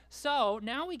So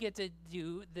now we get to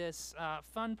do this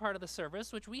fun part of the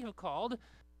service, which we have called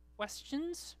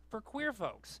Questions for Queer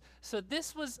Folks. So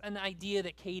this was an idea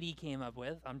that Katie came up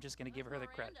with. I'm just going to give her the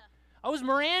credit. Oh, it was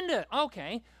Miranda.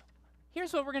 Okay.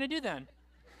 Here's what we're going to do then.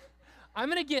 I'm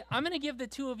gonna give the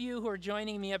two of you who are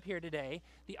joining me up here today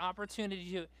the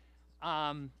opportunity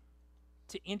to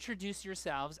introduce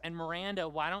yourselves. And Miranda,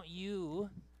 why don't you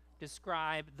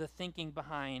describe the thinking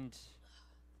behind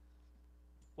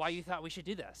why you thought we should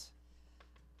do this?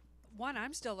 One,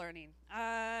 I'm still learning.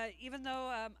 Even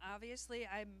though obviously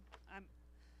I'm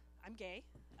gay,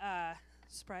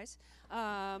 surprise.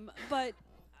 But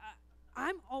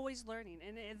I'm always learning,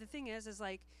 and the thing is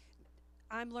like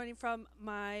I'm learning from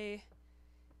my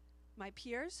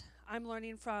peers. I'm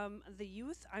learning from the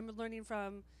youth. I'm learning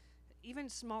from even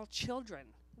small children,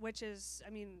 which is,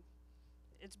 I mean,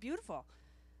 it's beautiful.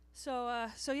 So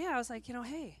yeah, I was like,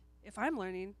 hey, if I'm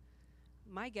learning,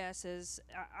 my guess is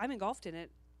I'm engulfed in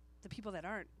it. The people that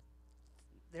aren't,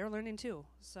 they're learning too.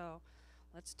 So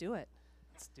let's do it.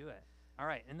 Let's do it. All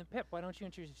right, and then Pip, why don't you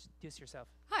introduce yourself?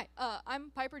 Hi,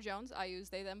 I'm Piper Jones. I use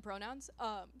they, them pronouns.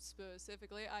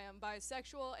 Specifically, I am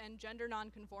bisexual and gender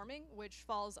non-conforming, which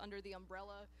falls under the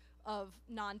umbrella of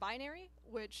non-binary,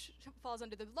 which falls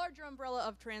under the larger umbrella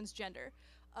of transgender.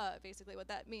 Basically, what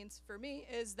that means for me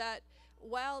is that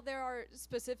while there are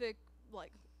specific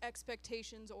like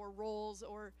expectations or roles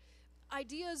or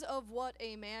ideas of what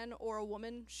a man or a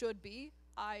woman should be,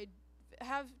 I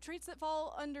have traits that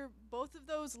fall under both of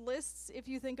those lists if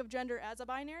you think of gender as a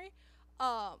binary.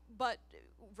 But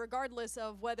regardless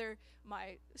of whether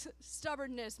my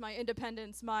stubbornness, my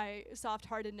independence, my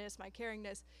soft-heartedness, my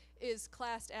caringness is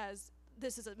classed as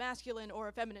this is a masculine or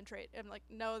a feminine trait, I'm like,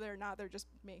 no, they're not. They're just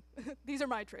me. These are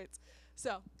my traits.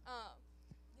 So,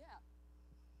 yeah.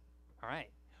 All right.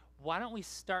 Why don't we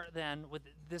start then with,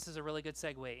 this is a really good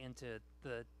segue into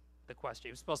the question.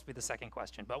 It was supposed to be the second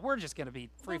question, but we're just going to be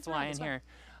free-flying here.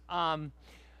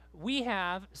 We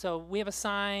have a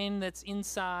sign that's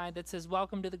inside that says,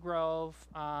 "Welcome to the Grove.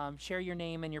 Share your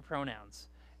name and your pronouns."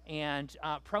 And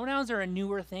pronouns are a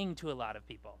newer thing to a lot of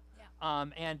people. Yeah.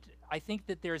 And I think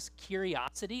that there's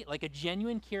curiosity, like a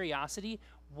genuine curiosity,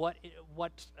 what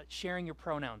sharing your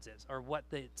pronouns is, or what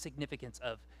the significance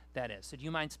of that is. So do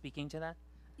you mind speaking to that?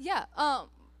 Yeah.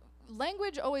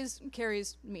 Language always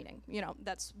carries meaning.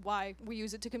 That's why we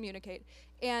use it to communicate.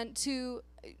 And to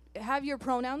have your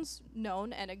pronouns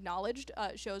known and acknowledged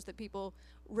shows that people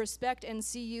respect and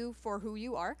see you for who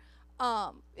you are.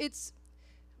 It's,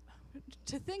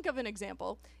 to think of an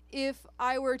example, if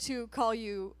I were to call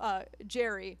you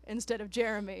Jerry instead of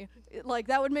Jeremy,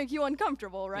 that would make you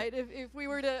uncomfortable, right? Yeah. If we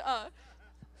were to,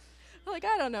 I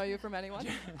don't know you from anyone.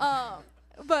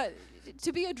 But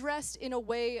to be addressed in a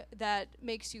way that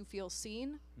makes you feel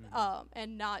seen,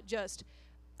 and not just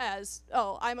as,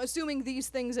 I'm assuming these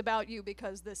things about you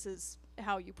because this is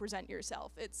how you present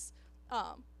yourself. It's,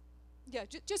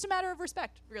 just a matter of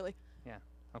respect, really. Yeah,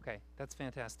 okay, that's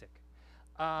fantastic.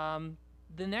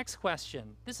 The next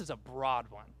question, this is a broad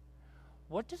one.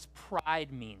 What does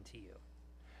pride mean to you?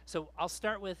 So I'll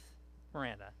start with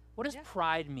Miranda. What does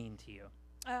pride mean to you?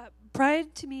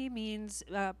 Pride to me means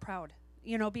proud.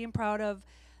 Being proud of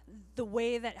the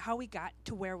way that how we got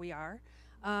to where we are.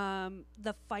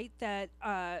 The fight that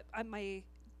my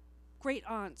great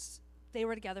aunts, they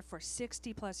were together for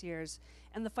 60 plus years,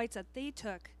 and the fights that they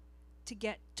took to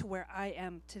get to where I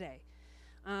am today.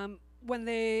 When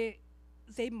they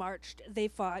marched, they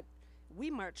fought,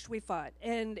 we marched, we fought,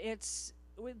 and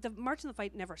the march and the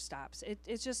fight never stops.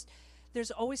 It's just, there's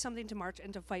always something to march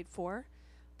and to fight for.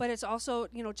 But it's also,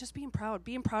 just being proud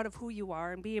of who you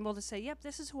are and being able to say, yep,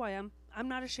 this is who I am. I'm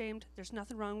not ashamed. There's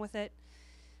nothing wrong with it.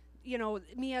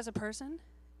 Me as a person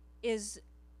is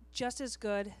just as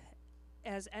good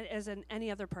as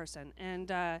any other person.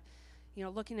 And,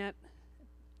 looking at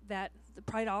that, the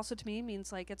pride also to me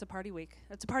means it's a party week.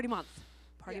 It's a party month.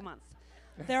 Month.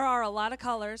 There are a lot of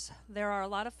colors. There are a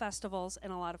lot of festivals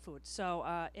and a lot of food. So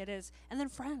it is. And then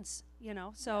friends,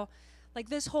 So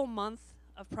this whole month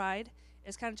of pride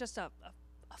is kind of just a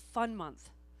fun month.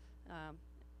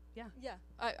 Yeah.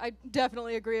 I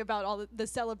definitely agree about all the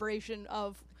celebration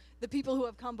of the people who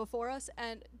have come before us.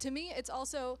 And to me, it's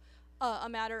also a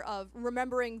matter of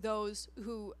remembering those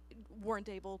who weren't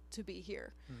able to be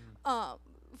here.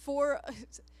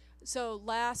 So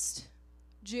last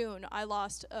June, I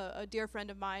lost a dear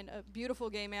friend of mine, a beautiful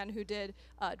gay man who did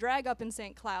drag up in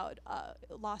St. Cloud,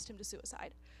 lost him to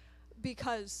suicide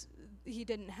because he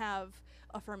didn't have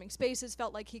affirming spaces,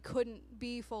 felt like he couldn't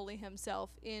be fully himself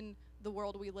in the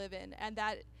world we live in. And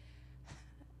that,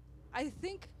 I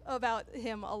think about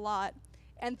him a lot,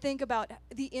 and think about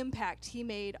the impact he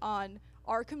made on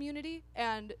our community,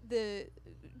 and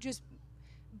just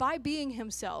by being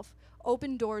himself,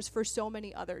 opened doors for so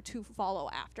many other to follow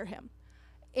after him.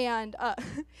 And I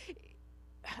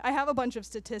have a bunch of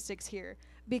statistics here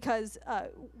because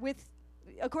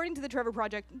according to the Trevor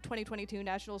Project 2022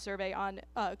 National Survey on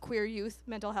Queer Youth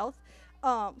Mental Health,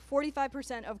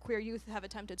 45% of queer youth have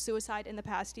attempted suicide in the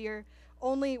past year.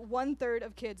 Only 1/3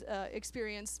 of kids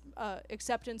experience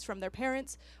acceptance from their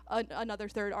parents. Another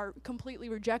third are completely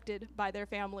rejected by their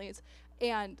families.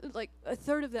 And like a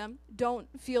third of them don't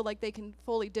feel like they can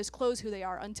fully disclose who they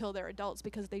are until they're adults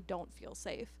because they don't feel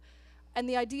safe. And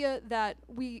the idea that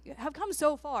we have come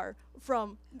so far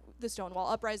from the Stonewall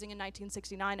Uprising in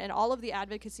 1969 and all of the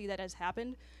advocacy that has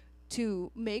happened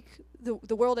to make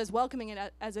the world as welcoming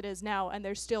as it is now, and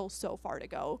there's still so far to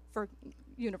go for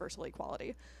universal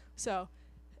equality. So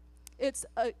it's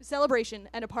a celebration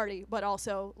and a party, but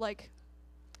also like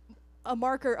a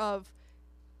marker of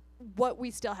what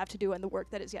we still have to do and the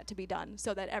work that is yet to be done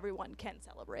so that everyone can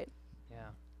celebrate.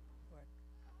 Yeah.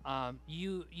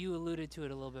 You alluded to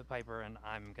it a little bit, Piper, and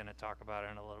I'm going to talk about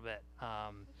it in a little bit.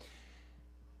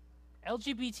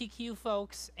 LGBTQ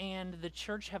folks and the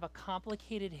church have a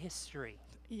complicated history.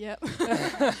 Yep.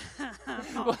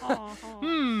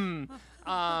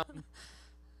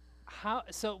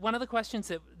 So one of the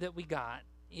questions that we got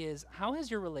is, how has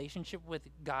your relationship with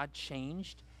God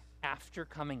changed after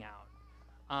coming out?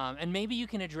 And maybe you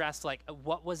can address like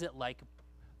what was it like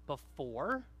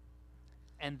before,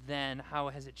 and then how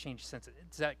has it changed since?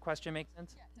 Does that question make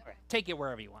sense? Yeah, All right, take it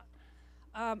wherever you want.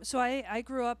 So I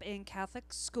grew up in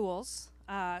Catholic schools,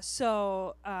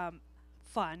 fun.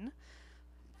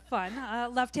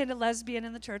 Left-handed lesbian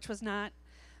in the church was not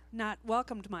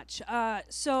welcomed much.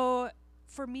 So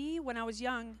for me, when I was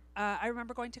young, I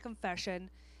remember going to confession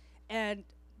and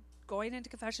going into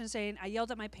confession saying, I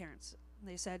yelled at my parents.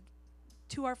 They said,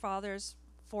 2 Our Fathers,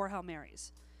 4 Hail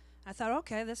Marys. I thought,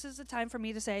 okay, this is the time for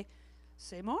me to say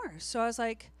more. So I was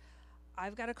like,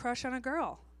 I've got a crush on a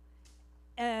girl.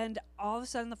 And all of a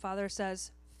sudden the father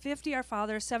says, 50 Our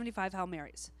Fathers, 75 Hail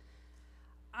Marys.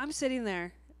 I'm sitting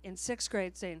there in 6th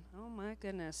grade saying, oh my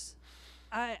goodness.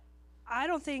 I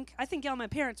think yelling at my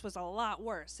parents was a lot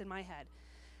worse in my head.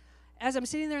 As I'm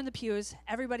sitting there in the pews,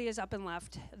 everybody is up and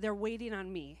left. They're waiting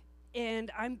on me.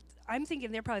 And I'm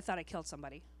thinking they probably thought I killed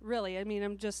somebody. Really, I mean,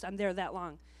 I'm there that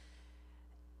long.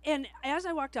 And as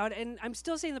I walked out, and I'm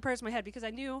still saying the prayers in my head because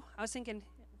I was thinking,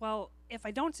 well, if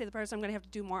I don't say the prayers, I'm going to have to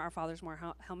do more Our Fathers, more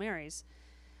Hail Marys.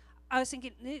 I was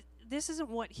thinking, this isn't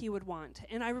what he would want.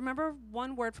 And I remember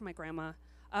one word from my grandma,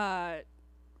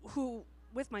 who,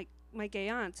 with my gay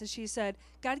aunts, and she said,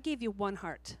 God gave you one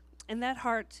heart, and that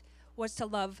heart was to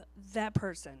love that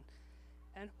person.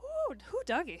 And, who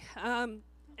Dougie?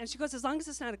 And she goes, as long as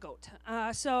it's not a goat.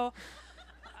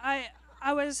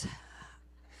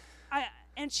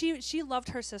 And she loved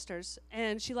her sisters,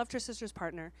 and she loved her sister's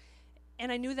partner,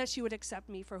 and I knew that she would accept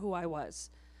me for who I was.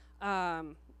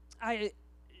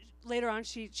 Later on,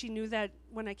 she knew that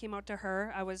when I came out to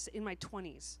her, I was in my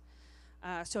 20s.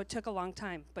 So it took a long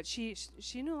time, but she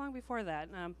knew long before that.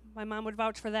 My mom would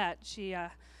vouch for that. She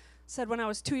said when I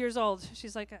was 2 years old,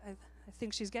 she's like, I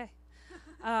think she's gay.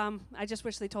 I just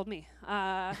wish they told me.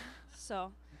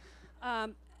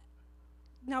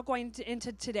 Now going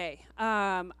into today,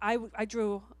 I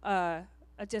drew a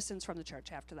distance from the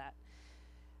church after that.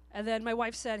 And then my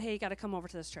wife said, hey, you got to come over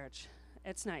to this church.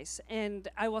 It's nice. And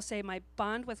I will say my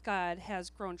bond with God has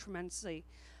grown tremendously.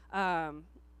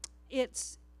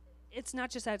 It's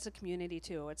not just that, it's a community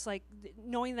too. It's like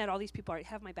knowing that all these people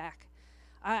have my back.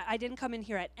 I didn't come in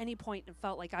here at any point and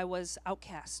felt like I was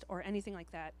outcast or anything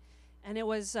like that. And it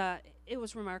was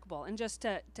remarkable. And just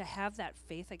to have that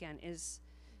faith again it's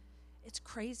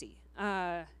crazy.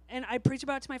 And I preach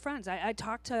about it to my friends. I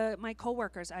talk to my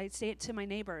coworkers. I say it to my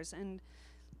neighbors. And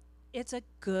it's a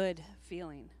good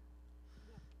feeling.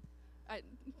 I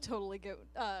totally get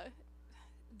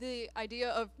the idea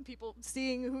of people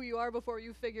seeing who you are before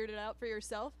you figured it out for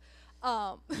yourself.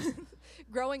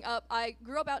 Growing up, I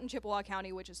grew up out in Chippewa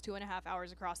County, which is 2.5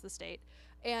 hours across the state.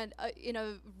 And in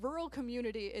a rural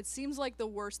community, it seems like the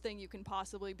worst thing you can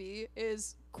possibly be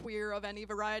is queer of any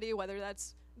variety, whether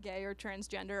that's gay or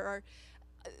transgender. Or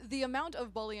the amount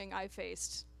of bullying I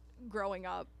faced growing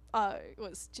up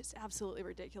was just absolutely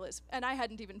ridiculous. And I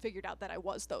hadn't even figured out that I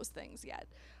was those things yet.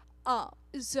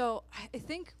 So I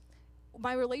think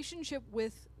my relationship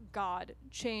with God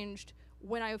changed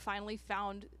when I finally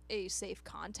found a safe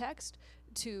context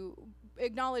to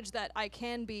acknowledge that I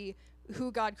can be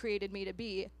who God created me to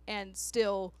be and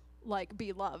still like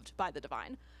be loved by the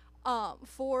divine.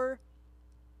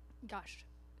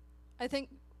 I I think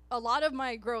a lot of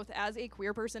my growth as a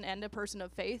queer person and a person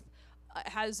of faith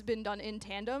has been done in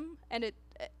tandem, and it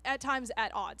at times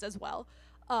at odds as well,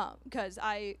 because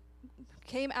I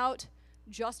came out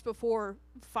just before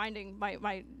finding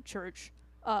my church,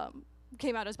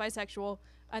 came out as bisexual,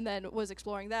 and then was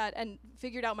exploring that and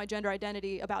figured out my gender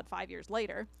identity about 5 years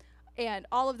later. And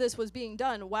all of this was being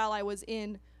done while I was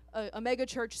in a mega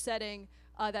church setting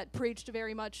that preached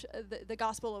very much the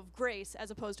gospel of grace, as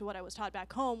opposed to what I was taught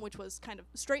back home, which was kind of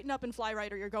straighten up and fly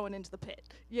right or you're going into the pit,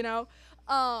 you know?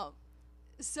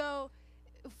 So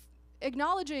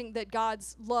acknowledging that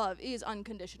God's love is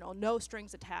unconditional, no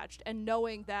strings attached, and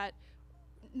knowing that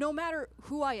no matter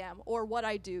who I am or what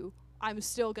I do, I'm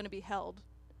still going to be held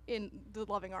in the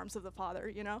loving arms of the Father,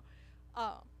 you know?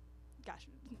 Gosh.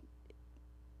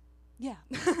 Yeah.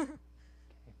 Okay,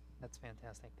 that's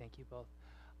fantastic. Thank you both.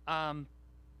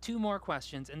 2 more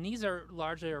questions, and these are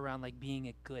largely around like being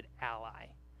a good ally.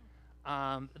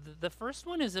 The first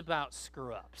one is about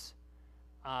screw-ups,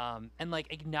 and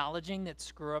like acknowledging that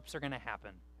screw-ups are going to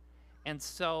happen. And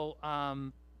so,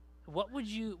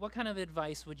 what kind of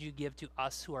advice would you give to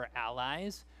us who are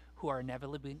allies, who are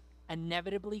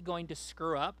inevitably going to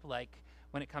screw up, like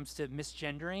when it comes to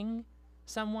misgendering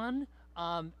someone?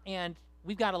 And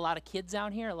we've got a lot of kids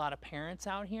out here, a lot of parents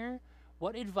out here.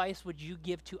 What advice would you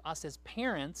give to us as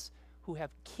parents who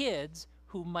have kids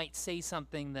who might say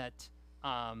something that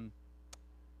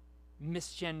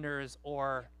misgenders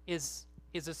or is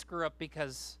a screw up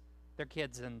because they're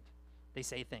kids and they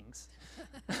say things?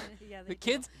 Yeah,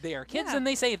 They are kids Yeah. and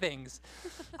they say things.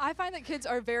 I find that kids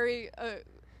are very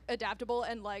adaptable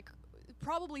and like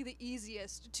probably the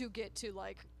easiest to get to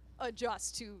like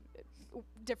adjust to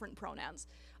different pronouns.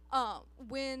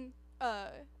 When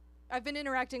I've been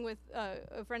interacting with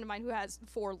a friend of mine who has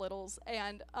 4 littles,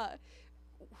 and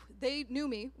they knew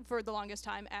me for the longest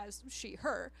time as she,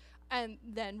 her. And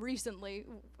then recently,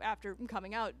 after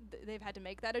coming out, they've had to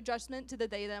make that adjustment to the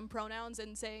they, them pronouns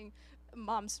and saying,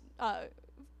 mom's, I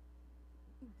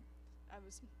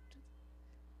was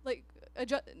like,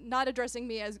 not addressing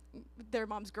me as their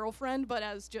mom's girlfriend, but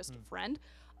as just a friend.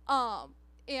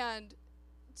 And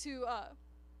to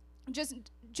just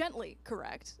gently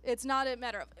correct. It's not a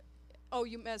matter of, oh,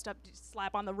 you messed up,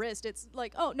 slap on the wrist. It's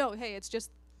like, oh, no, hey, it's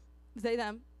just they,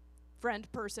 them,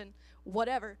 friend, person,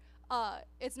 whatever.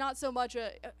 It's not so much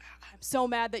I'm so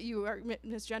mad that you are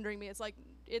misgendering me. It's like,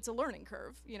 it's a learning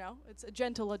curve, you know? It's a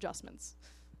gentle adjustments.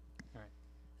 All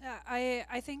right.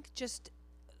 I think just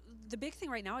the big thing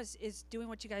right now is doing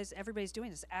what everybody's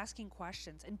doing, is asking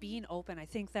questions and being open. I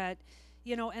think that,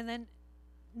 you know, and then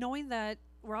knowing that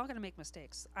we're all going to make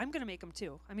mistakes. I'm going to make them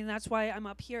too. I mean, that's why I'm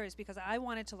up here, is because I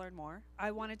wanted to learn more. I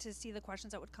wanted to see the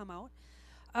questions that would come out.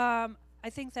 I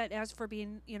think that as for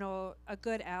being, you know, a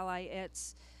good ally,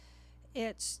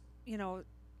 it's, you know,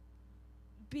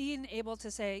 being able to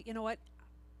say, you know what,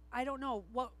 I don't know,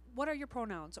 what are your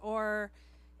pronouns? Or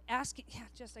asking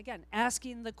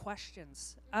the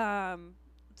questions.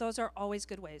 Those are always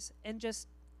good ways. And just,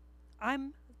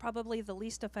 I'm probably the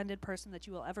least offended person that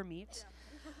you will ever meet.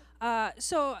 Yeah.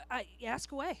 So I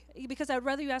ask away, because I'd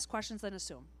rather you ask questions than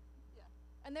assume. Yeah.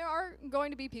 And there are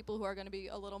going to be people who are going to be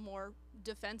a little more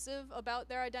defensive about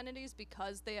their identities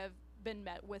because they have been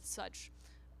met with such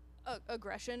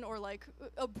aggression or like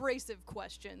abrasive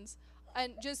questions.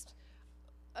 And just,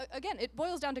 again, it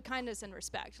boils down to kindness and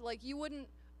respect. Like, you wouldn't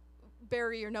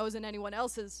bury your nose in anyone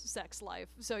else's sex life,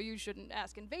 so you shouldn't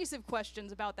ask invasive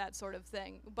questions about that sort of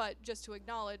thing. But just to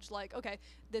acknowledge, like, okay,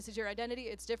 this is your identity.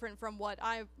 It's different from what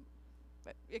I've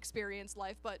experienced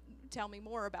life, but tell me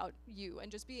more about you.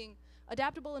 And just being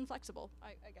adaptable and flexible,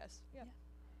 I guess. Yeah.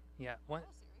 Yeah. What?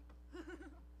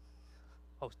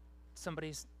 Oh,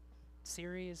 somebody's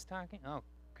Siri is talking? Oh,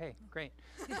 okay, great.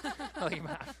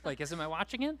 like, am I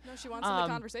watching it? No, she wants in the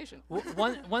conversation.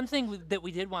 One thing that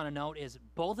we did want to note is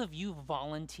both of you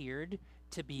volunteered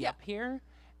to be up here,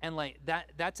 and like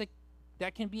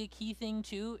that can be a key thing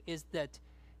too, is that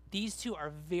these two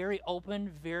are very open,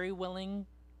 very willing,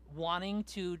 wanting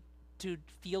to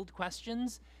field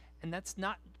questions, and that's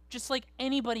not just like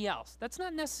anybody else. That's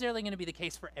not necessarily going to be the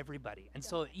case for everybody, and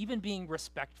so even being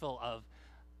respectful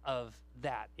of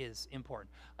that is important.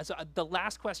 So the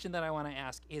last question that I want to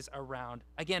ask is around,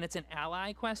 again, it's an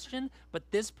ally question, but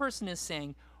this person is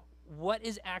saying what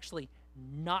is actually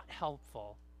not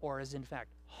helpful or is in fact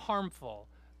harmful,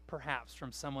 perhaps,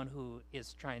 from someone who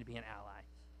is trying to be an ally.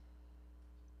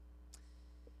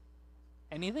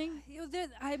 Anything? You know,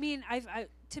 I mean,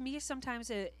 to me,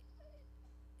 sometimes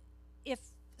if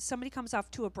somebody comes off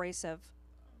too abrasive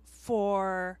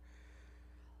for,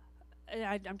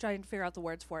 I'm trying to figure out the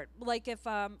words for it. Like if,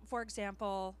 for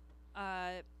example,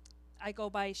 I go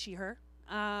by she, her.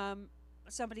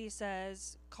 Somebody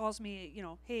calls me,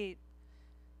 hey,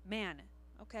 man.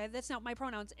 Okay, that's not my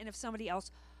pronouns. And if somebody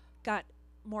else got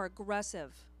more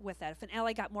aggressive with that, if an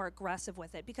ally got more aggressive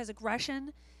with it, because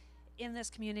aggression in this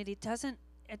community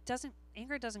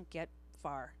anger doesn't get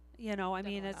far. I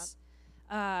mean, it's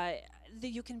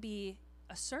you can be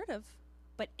assertive,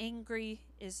 but angry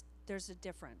there's a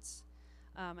difference.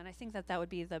 And I think that would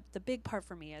be the big part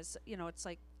for me is, it's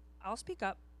like, I'll speak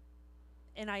up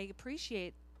and I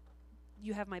appreciate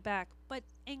you have my back, but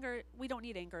anger, we don't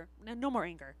need anger. No more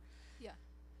anger. Yeah.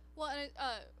 Well, and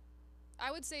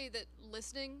I would say that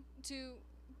listening to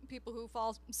people who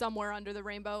fall somewhere under the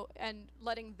rainbow and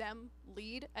letting them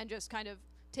lead and just kind of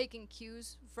taking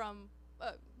cues from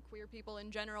queer people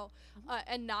in general,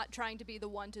 and not trying to be the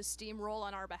one to steamroll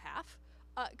on our behalf,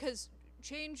 because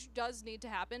change does need to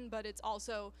happen, but it's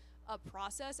also a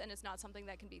process and it's not something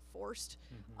that can be forced.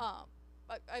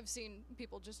 I've seen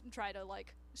people just try to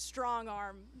like strong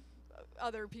arm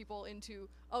other people into,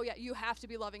 oh yeah, you have to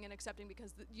be loving and accepting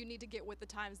because you need to get with the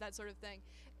times, that sort of thing.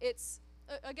 It's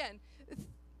again,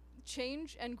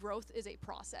 change and growth is a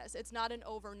process. It's not an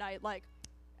overnight like,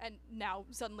 and now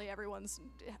suddenly everyone's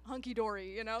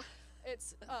hunky-dory,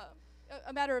 It's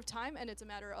a matter of time, and it's a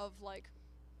matter of like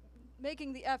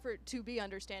making the effort to be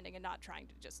understanding and not trying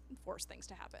to just force things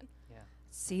to happen. Yeah.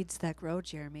 Seeds that grow,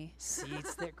 Jeremy.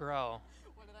 Seeds that grow.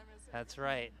 What did I miss? That's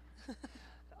right.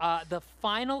 The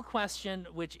final question,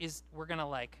 which is we're going to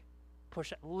like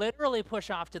literally push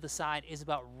off to the side, is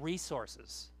about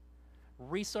resources.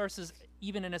 Resources,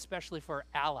 even and especially for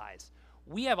allies.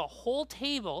 We have a whole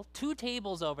table, 2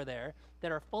 tables over there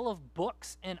that are full of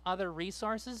books and other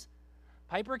resources.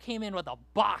 Piper came in with a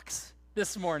box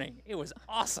this morning. It was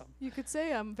awesome. You could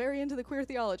say I'm very into the queer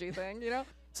theology thing,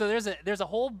 So there's a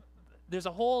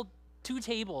whole 2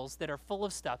 tables that are full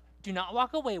of stuff. Do not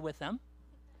walk away with them.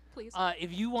 Please.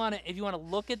 If you want to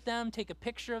look at them, take a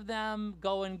picture of them,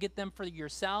 go and get them for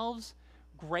yourselves.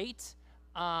 Great.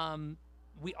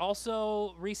 We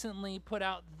also recently put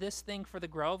out this thing for the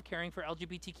Grove, caring for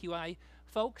LGBTQI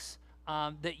folks,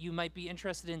 that you might be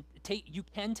interested in. You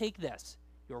can take this.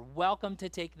 You're welcome to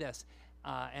take this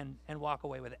and walk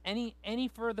away with it. Any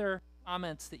further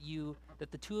comments that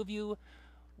the 2 of you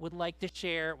would like to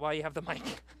share while you have the mic?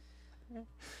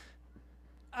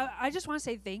 I just want to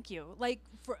say thank you. Like,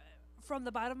 from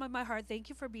the bottom of my heart, thank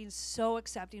you for being so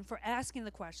accepting, for asking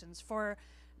the questions, for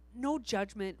no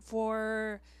judgment,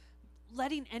 for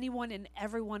letting anyone and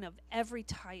everyone of every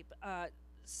type,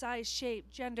 size, shape,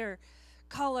 gender,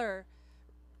 color,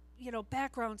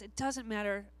 backgrounds, it doesn't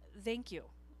matter. Thank you.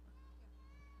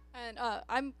 And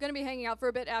I'm going to be hanging out for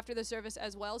a bit after the service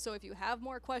as well, so if you have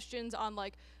more questions on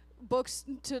like books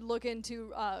to look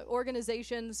into,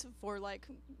 organizations for like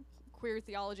queer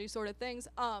theology sort of things,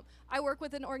 I work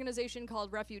with an organization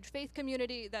called Refuge Faith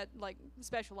Community that like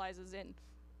specializes in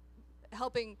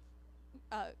helping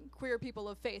queer people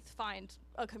of faith find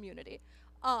a community.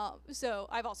 So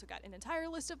I've also got an entire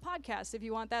list of podcasts if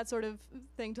you want that sort of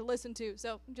thing to listen to.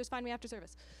 So just find me after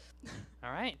service.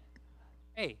 All right.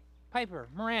 Hey, Piper,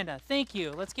 Miranda, thank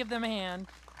you. Let's give them a hand.